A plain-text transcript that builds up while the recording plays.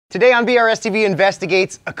Today on BRStv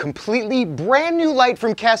Investigates, a completely brand new light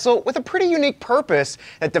from Kessil with a pretty unique purpose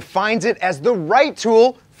that defines it as the right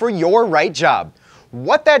tool for your right job.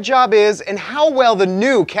 What that job is and how well the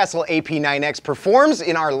new Kessil AP9X performs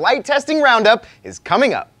in our light testing roundup is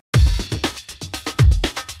coming up.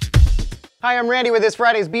 Hi, I'm Randy with this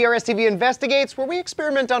Friday's BRStv Investigates, where we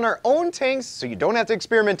experiment on our own tanks so you don't have to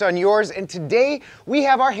experiment on yours. And today we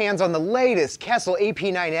have our hands on the latest Kessil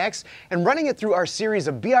AP9X and running it through our series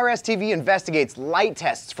of BRStv Investigates light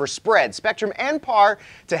tests for spread, spectrum, and PAR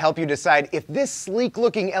to help you decide if this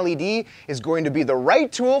sleek-looking LED is going to be the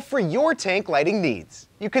right tool for your tank lighting needs.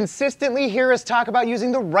 You consistently hear us talk about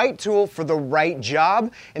using the right tool for the right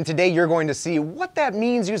job, and today you're going to see what that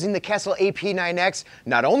means using the Kessil AP9X,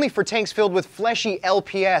 not only for tanks filled with fleshy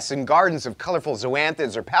LPS and gardens of colorful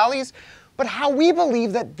zoanthids or pallies, but how we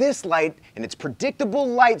believe that this light and its predictable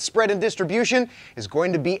light spread and distribution is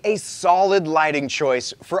going to be a solid lighting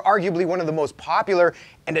choice for arguably one of the most popular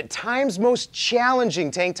and at times most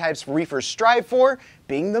challenging tank types reefers strive for,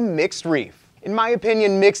 being the mixed reef. In my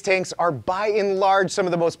opinion, mixed tanks are by and large some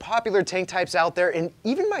of the most popular tank types out there, and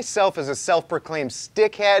even myself as a self-proclaimed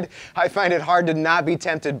stickhead, I find it hard to not be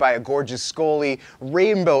tempted by a gorgeous Scully,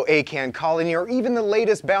 rainbow acan colony, or even the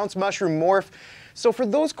latest bounce mushroom morph. So for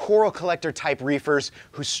those coral collector type reefers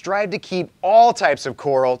who strive to keep all types of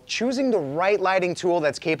coral, choosing the right lighting tool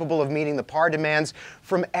that's capable of meeting the PAR demands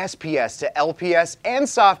from SPS to LPS and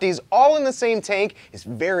softies all in the same tank is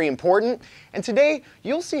very important. And today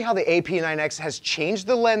you'll see how the AP9X has changed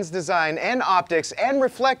the lens design and optics and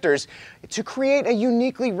reflectors to create a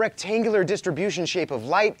uniquely rectangular distribution shape of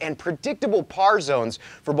light and predictable PAR zones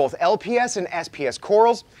for both LPS and SPS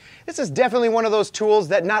corals. This is definitely one of those tools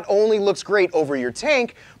that not only looks great over your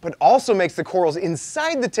tank, but also makes the corals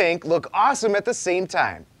inside the tank look awesome at the same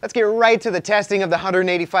time. Let's get right to the testing of the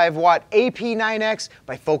 185-watt AP9X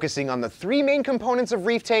by focusing on the three main components of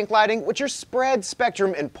reef tank lighting, which are spread,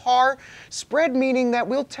 spectrum, and PAR. Spread meaning that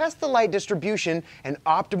we'll test the light distribution and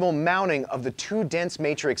optimal mounting of the two dense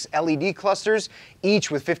matrix LED clusters, each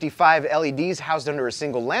with 55 LEDs housed under a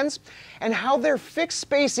single lens, and how their fixed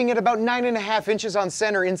spacing at about 9.5 inches on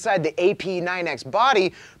center inside the AP9X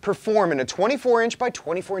body perform in a 24-inch by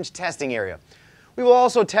 24-inch testing area. We will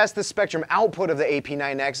also test the spectrum output of the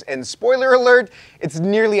AP9X, and spoiler alert, it's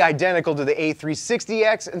nearly identical to the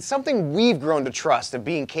A360X and something we've grown to trust of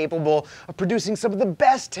being capable of producing some of the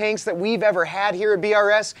best tanks that we've ever had here at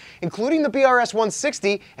BRS, including the BRS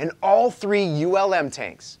 160 and all three ULM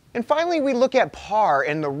tanks. And finally, we look at PAR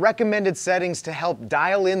and the recommended settings to help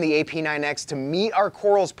dial in the AP9X to meet our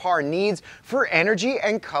coral's PAR needs for energy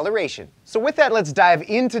and coloration. So with that, let's dive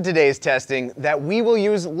into today's testing that we will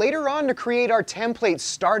use later on to create our template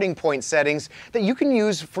starting point settings that you can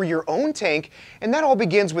use for your own tank. And that all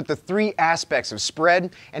begins with the three aspects of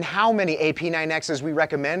spread and how many AP9Xs we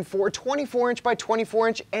recommend for a 24-inch by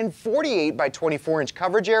 24-inch and 48 by 24-inch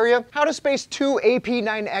coverage area, how to space two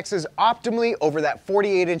AP9Xs optimally over that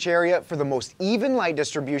 48-inch area for the most even light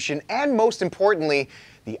distribution, and most importantly,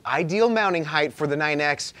 the ideal mounting height for the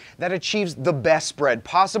 9X that achieves the best spread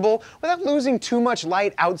possible without losing too much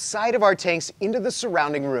light outside of our tanks into the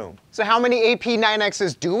surrounding room. So how many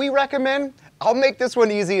AP9Xs do we recommend? I'll make this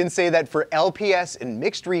one easy and say that for LPS and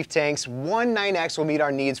mixed reef tanks, one 9X will meet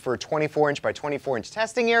our needs for a 24-inch by 24-inch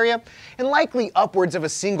testing area, and likely upwards of a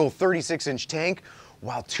single 36-inch tank,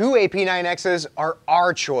 while two AP9Xs are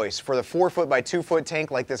our choice for the 4-foot by 2-foot tank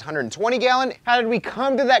like this 120-gallon. How did we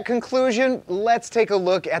come to that conclusion? Let's take a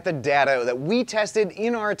look at the data that we tested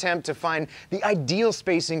in our attempt to find the ideal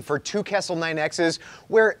spacing for two Kessil 9Xs,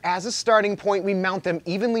 where as a starting point we mount them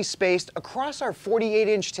evenly spaced across our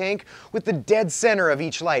 48-inch tank with the dead center of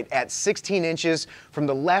each light at 16 inches from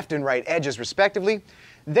the left and right edges respectively.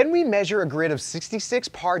 Then we measure a grid of 66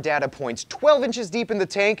 PAR data points 12 inches deep in the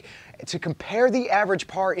tank to compare the average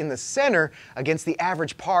PAR in the center against the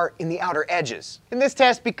average PAR in the outer edges. In this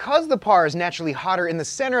test, because the PAR is naturally hotter in the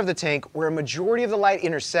center of the tank where a majority of the light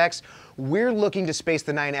intersects, we're looking to space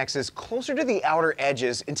the 9Xs closer to the outer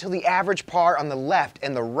edges until the average PAR on the left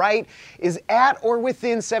and the right is at or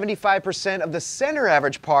within 75% of the center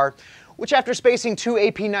average PAR, which after spacing two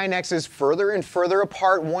AP9Xs further and further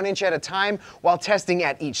apart 1 inch at a time while testing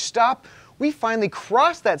at each stop, we finally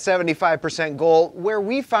crossed that 75% goal where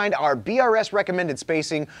we find our BRS recommended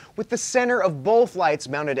spacing with the center of both lights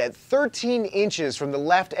mounted at 13 inches from the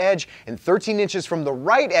left edge and 13 inches from the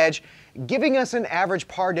right edge, giving us an average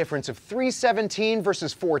PAR difference of 317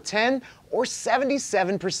 versus 410, or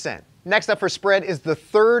 77%. Next up for spread is the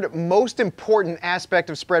third most important aspect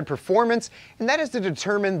of spread performance, and that is to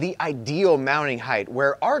determine the ideal mounting height,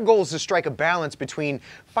 where our goal is to strike a balance between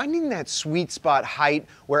finding that sweet spot height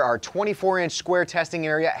where our 24-inch square testing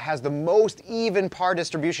area has the most even par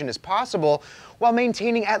distribution as possible, while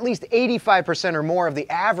maintaining at least 85% or more of the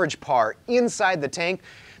average par inside the tank,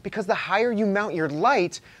 because the higher you mount your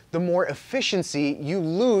light, the more efficiency you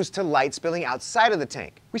lose to light spilling outside of the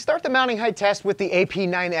tank. We start the mounting height test with the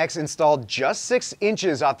AP9X installed just 6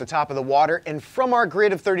 inches off the top of the water, and from our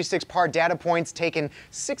grid of 36 par data points taken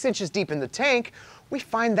 6 inches deep in the tank, we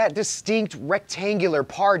find that distinct rectangular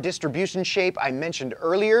par distribution shape I mentioned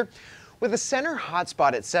earlier, with a center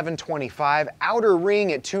hotspot at 725, outer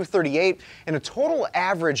ring at 238, and a total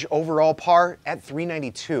average overall par at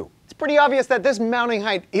 392. It's pretty obvious that this mounting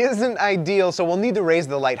height isn't ideal, so we'll need to raise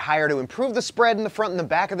the light higher to improve the spread in the front and the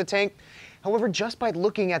back of the tank. However, just by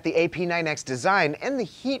looking at the AP9X design and the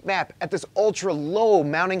heat map at this ultra low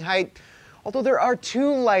mounting height, although there are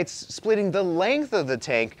 2 lights splitting the length of the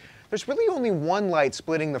tank, there's really only 1 light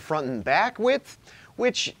splitting the front and back width,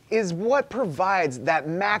 which is what provides that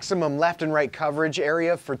maximum left and right coverage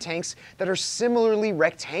area for tanks that are similarly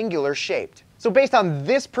rectangular shaped. So based on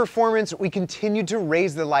this performance, we continued to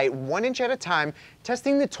raise the light 1 inch at a time,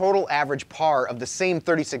 testing the total average par of the same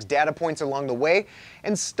 36 data points along the way,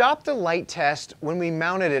 and stopped the light test when we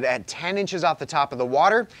mounted it at 10 inches off the top of the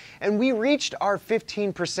water, and we reached our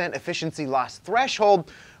 15% efficiency loss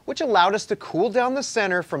threshold, which allowed us to cool down the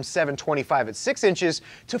center from 725 at 6 inches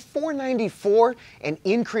to 494 and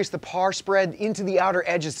increase the par spread into the outer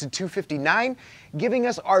edges to 259, giving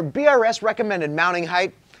us our BRS recommended mounting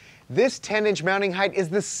height. This 10-inch mounting height is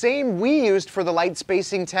the same we used for the light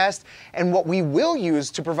spacing test and what we will use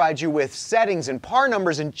to provide you with settings and par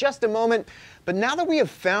numbers in just a moment. But now that we have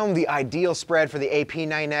found the ideal spread for the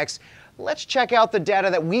AP9X, let's check out the data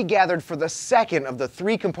that we gathered for the second of the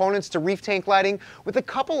 3 components to reef tank lighting with a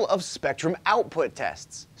couple of spectrum output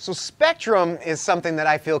tests. So spectrum is something that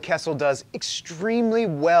I feel Kessil does extremely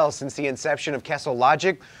well since the inception of Kessil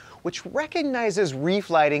Logic, which recognizes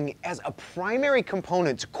reef lighting as a primary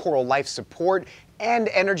component to coral life support and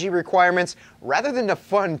energy requirements rather than a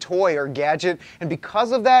fun toy or gadget, and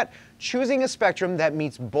because of that, choosing a spectrum that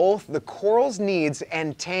meets both the coral's needs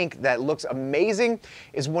and tank that looks amazing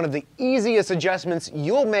is one of the easiest adjustments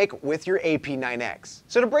you'll make with your AP9X.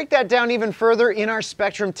 So to break that down even further, in our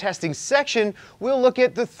spectrum testing section, we'll look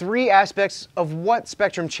at the 3 aspects of what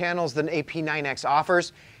spectrum channels the AP9X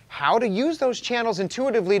offers, how to use those channels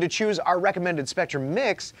intuitively to choose our recommended spectrum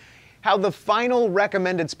mix, how the final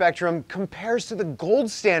recommended spectrum compares to the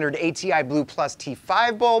gold standard ATI Blue Plus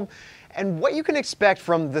T5 bulb, and what you can expect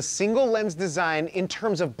from the single lens design in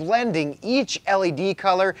terms of blending each LED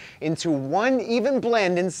color into one even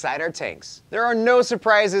blend inside our tanks. There are no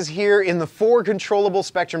surprises here in the 4 controllable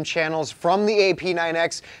spectrum channels from the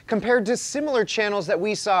AP9X compared to similar channels that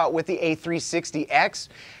we saw with the A360X.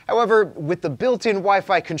 However, with the built-in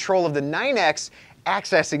Wi-Fi control of the 9X,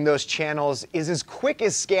 accessing those channels is as quick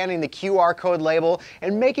as scanning the QR code label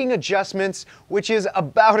and making adjustments, which is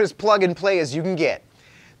about as plug and play as you can get.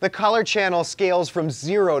 The color channel scales from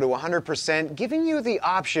 0 to 100%, giving you the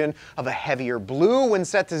option of a heavier blue when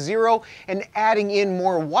set to 0 and adding in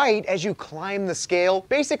more white as you climb the scale.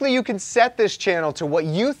 Basically, you can set this channel to what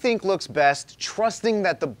you think looks best, trusting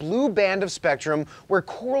that the blue band of spectrum, where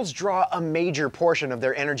corals draw a major portion of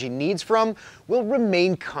their energy needs from, will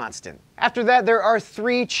remain constant. After that, there are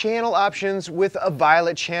 3 channel options with a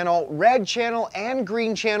violet channel, red channel, and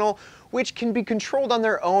green channel, which can be controlled on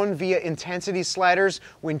their own via intensity sliders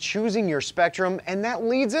when choosing your spectrum, and that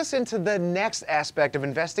leads us into the next aspect of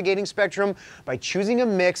investigating spectrum by choosing a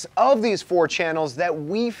mix of these 4 channels that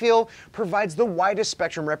we feel provides the widest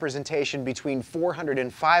spectrum representation between 400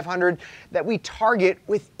 and 500 that we target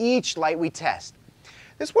with each light we test.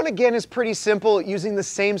 This one again is pretty simple, using the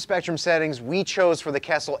same spectrum settings we chose for the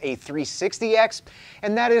Kessil A360X,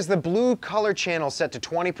 and that is the blue color channel set to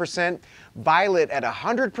 20%, violet at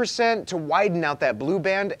 100% to widen out that blue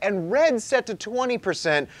band, and red set to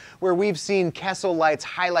 20%, where we've seen Kessil lights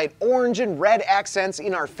highlight orange and red accents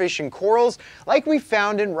in our fish and corals, like we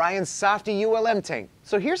found in Ryan's Softy ULM tank.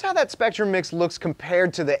 So here's how that spectrum mix looks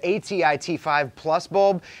compared to the ATI T5 Plus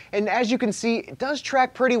bulb, and as you can see, it does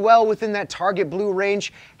track pretty well within that target blue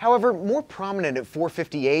range, however more prominent at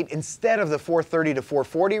 458 instead of the 430 to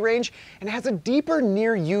 440 range, and has a deeper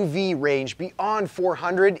near UV range beyond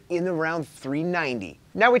 400 in around 390.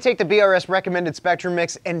 Now we take the BRS recommended spectrum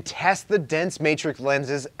mix and test the dense matrix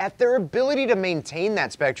lenses at their ability to maintain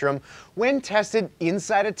that spectrum when tested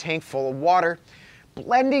inside a tank full of water.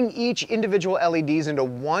 Blending each individual LEDs into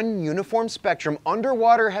one uniform spectrum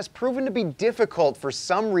underwater has proven to be difficult for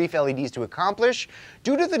some reef LEDs to accomplish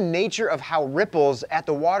due to the nature of how ripples at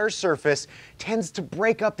the water surface tends to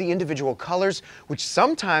break up the individual colors, which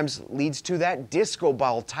sometimes leads to that disco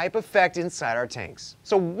ball type effect inside our tanks.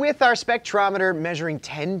 So with our spectrometer measuring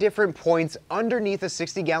 10 different points underneath a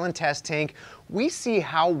 60-gallon test tank, we see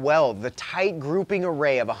how well the tight grouping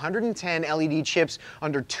array of 110 LED chips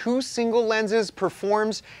under 2 single lenses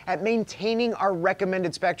performs at maintaining our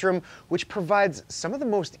recommended spectrum, which provides some of the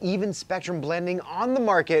most even spectrum blending on the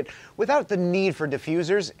market without the need for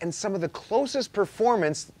diffusers and some of the closest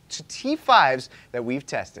performance to T5s that we've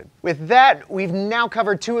tested. With that, we've now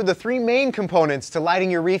covered 2 of the 3 main components to lighting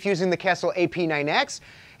your reef using the Kessil AP9X,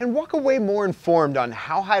 and walk away more informed on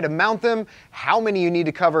how high to mount them, how many you need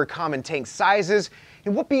to cover common tank sizes,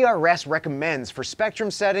 and what BRS recommends for spectrum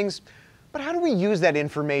settings. But how do we use that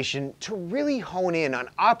information to really hone in on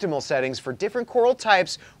optimal settings for different coral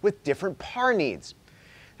types with different PAR needs?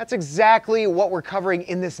 That's exactly what we're covering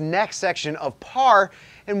in this next section of PAR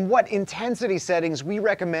and what intensity settings we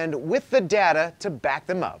recommend with the data to back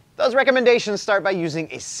them up. Those recommendations start by using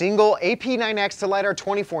a single AP9X to light our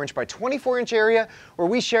 24-inch by 24-inch area, where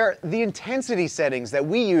we share the intensity settings that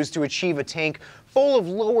we use to achieve a tank full of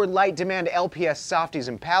lower light demand LPS softies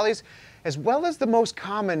and pallies, as well as the most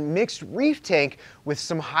common mixed reef tank with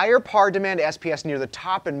some higher PAR demand SPS near the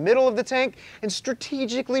top and middle of the tank, and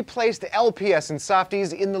strategically placed LPS and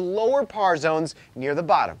softies in the lower PAR zones near the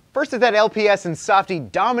bottom. First is that LPS and softie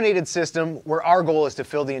dominated system, where our goal is to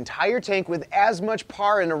fill the entire tank with as much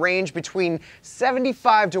PAR in a range between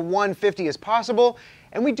 75 to 150 as possible.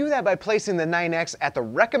 And we do that by placing the 9X at the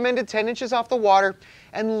recommended 10 inches off the water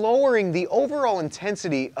and lowering the overall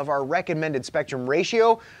intensity of our recommended spectrum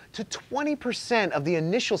ratio to 20% of the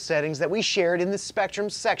initial settings that we shared in the spectrum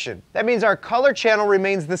section. That means our color channel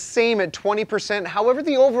remains the same at 20%, however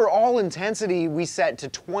the overall intensity we set to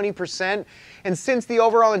 20%, and since the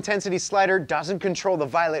overall intensity slider doesn't control the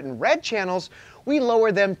violet and red channels, we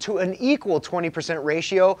lower them to an equal 20%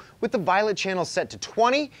 ratio, with the violet channel set to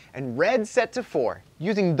 20 and red set to 4.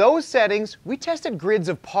 Using those settings, we tested grids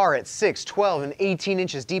of PAR at 6, 12, and 18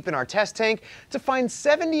 inches deep in our test tank to find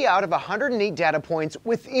 70 out of 108 data points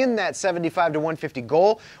within that 75 to 150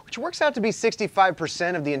 goal, which works out to be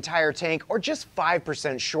 65% of the entire tank, or just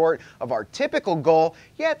 5% short of our typical goal,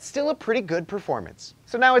 yet still a pretty good performance.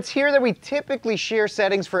 So now it's here that we typically share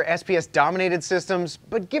settings for SPS dominated systems,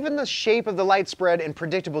 but given the shape of the light spread and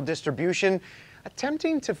predictable distribution,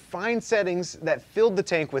 attempting to find settings that filled the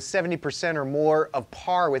tank with 70% or more of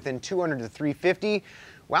PAR within 200 to 350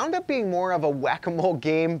 wound up being more of a whack-a-mole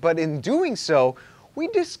game, but in doing so, we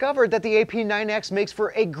discovered that the AP9X makes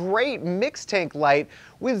for a great mixed tank light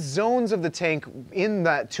with zones of the tank in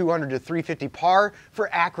that 200 to 350 PAR for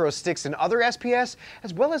acro sticks and other SPS,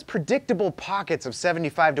 as well as predictable pockets of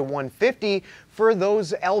 75 to 150 for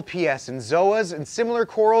those LPS and ZOAs and similar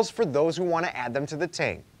corals for those who want to add them to the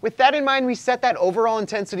tank. With that in mind, we set that overall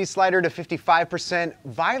intensity slider to 55%,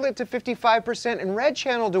 violet to 55%, and red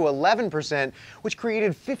channel to 11%, which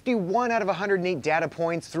created 51 out of 108 data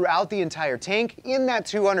points throughout the entire tank in that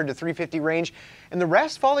 200 to 350 range, and the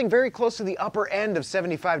rest falling very close to the upper end of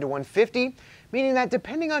 75 to 150, meaning that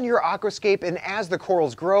depending on your aquascape and as the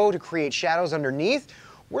corals grow to create shadows underneath,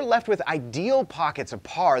 we're left with ideal pockets of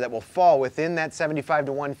PAR that will fall within that 75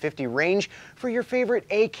 to 150 range for your favorite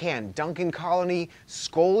Acan, Duncan Colony,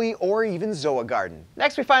 Scully, or even Zoa Garden.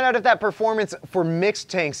 Next, we find out if that performance for mixed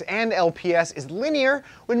tanks and LPS is linear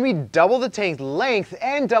when we double the tank length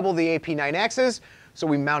and double the AP9Xs. So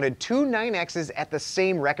we mounted 2 9Xs at the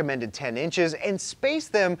same recommended 10 inches and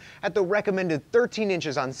spaced them at the recommended 13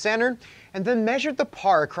 inches on center, and then measured the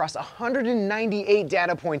PAR across 198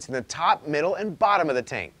 data points in the top, middle, and bottom of the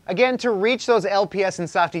tank. Again, to reach those LPS and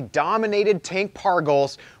softie dominated tank PAR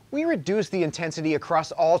goals, we reduced the intensity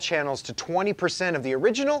across all channels to 20% of the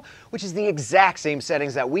original, which is the exact same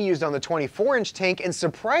settings that we used on the 24-inch tank, and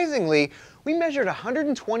surprisingly, we measured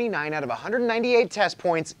 129 out of 198 test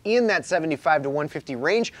points in that 75 to 150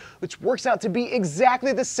 range, which works out to be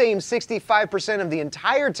exactly the same 65% of the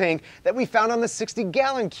entire tank that we found on the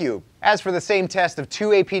 60-gallon cube. As for the same test of 2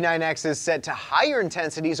 AP9Xs set to higher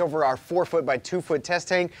intensities over our 4-foot by 2-foot test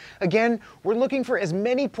tank, again, we're looking for as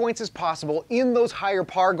many points as possible in those higher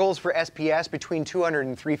PAR goals for SPS between 200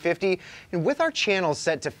 and 350, and with our channels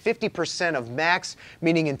set to 50% of max,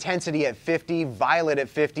 meaning intensity at 50, violet at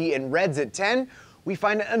 50, and reds at 10, we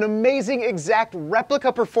find an amazing exact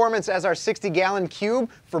replica performance as our 60-gallon cube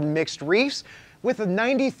for mixed reefs, with a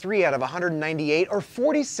 93 out of 198, or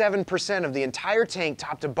 47% of the entire tank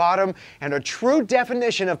top to bottom, and a true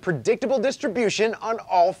definition of predictable distribution on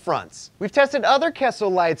all fronts. We've tested other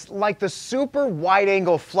Kessil lights like the super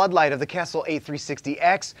wide-angle floodlight of the Kessil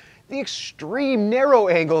A360X, the extreme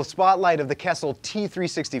narrow-angle spotlight of the Kessil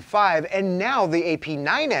T365, and now the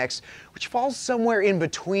AP9X, which falls somewhere in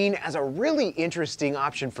between as a really interesting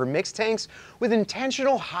option for mixed tanks with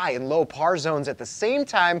intentional high and low PAR zones at the same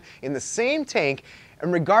time in the same tank.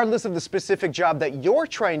 And regardless of the specific job that you're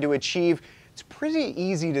trying to achieve, it's pretty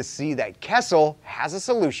easy to see that Kessil has a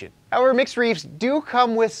solution. However, mixed reefs do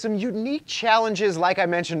come with some unique challenges, like I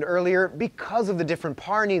mentioned earlier, because of the different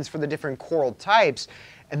PAR needs for the different coral types.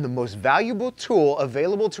 And the most valuable tool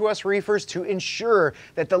available to us reefers to ensure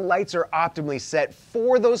that the lights are optimally set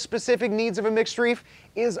for those specific needs of a mixed reef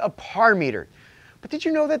is a PAR meter. But did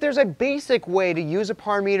you know that there's a basic way to use a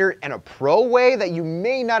PAR meter and a pro way that you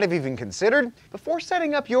may not have even considered? Before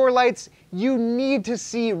setting up your lights, you need to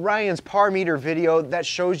see Ryan's PAR meter video that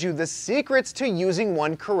shows you the secrets to using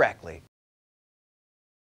one correctly.